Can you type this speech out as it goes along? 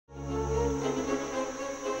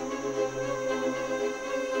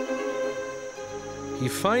he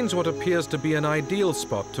finds what appears to be an ideal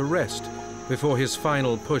spot to rest before his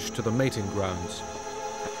final push to the mating grounds.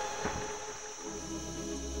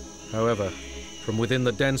 However, from within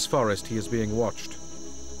the dense forest he is being watched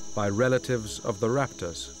by relatives of the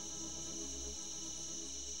raptors.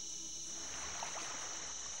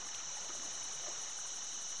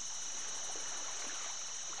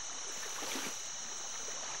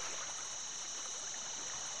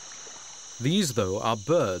 These, though, are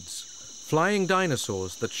birds, flying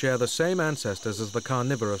dinosaurs that share the same ancestors as the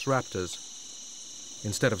carnivorous raptors.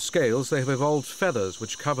 Instead of scales, they have evolved feathers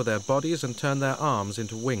which cover their bodies and turn their arms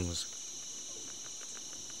into wings.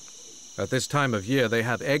 At this time of year, they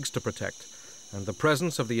have eggs to protect, and the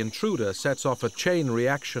presence of the intruder sets off a chain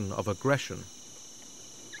reaction of aggression.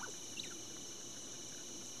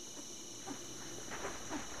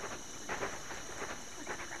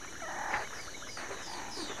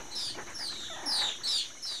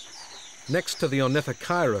 Next to the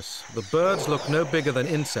Ornithosaurus, the birds look no bigger than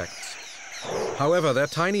insects. However, their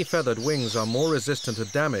tiny feathered wings are more resistant to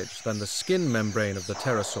damage than the skin membrane of the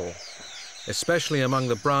pterosaur, especially among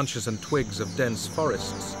the branches and twigs of dense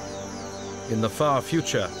forests. In the far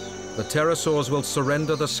future, the pterosaurs will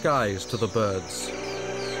surrender the skies to the birds.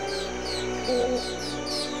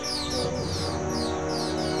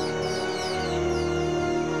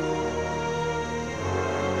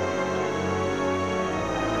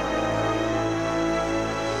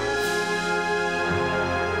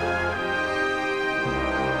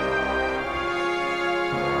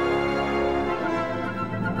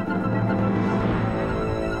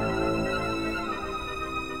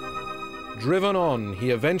 Driven on, he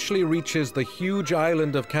eventually reaches the huge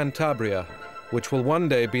island of Cantabria, which will one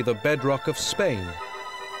day be the bedrock of Spain.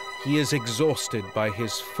 He is exhausted by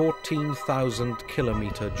his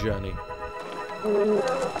 14,000-kilometer journey.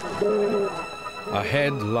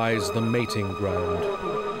 Ahead lies the mating ground.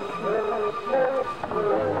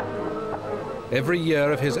 Every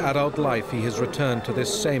year of his adult life, he has returned to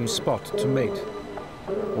this same spot to mate.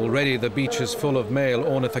 Already the beach is full of male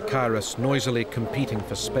Ornithosaurus noisily competing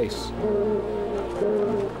for space.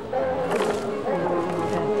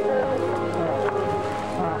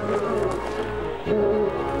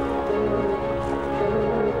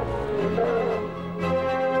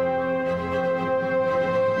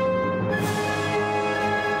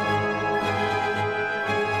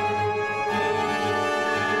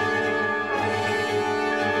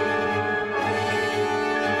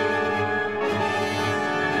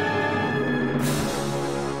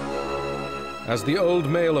 As the old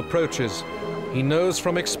male approaches, he knows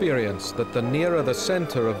from experience that the nearer the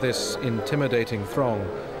center of this intimidating throng,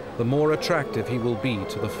 the more attractive he will be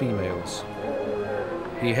to the females.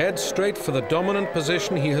 He heads straight for the dominant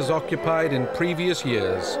position he has occupied in previous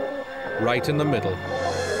years, right in the middle.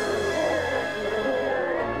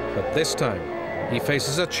 But this time, he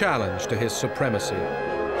faces a challenge to his supremacy.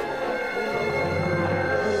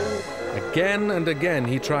 Again and again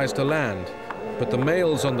he tries to land, but the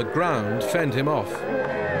males on the ground fend him off.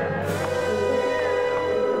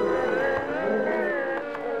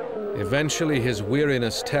 Eventually his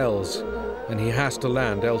weariness tells, and he has to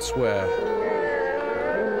land elsewhere.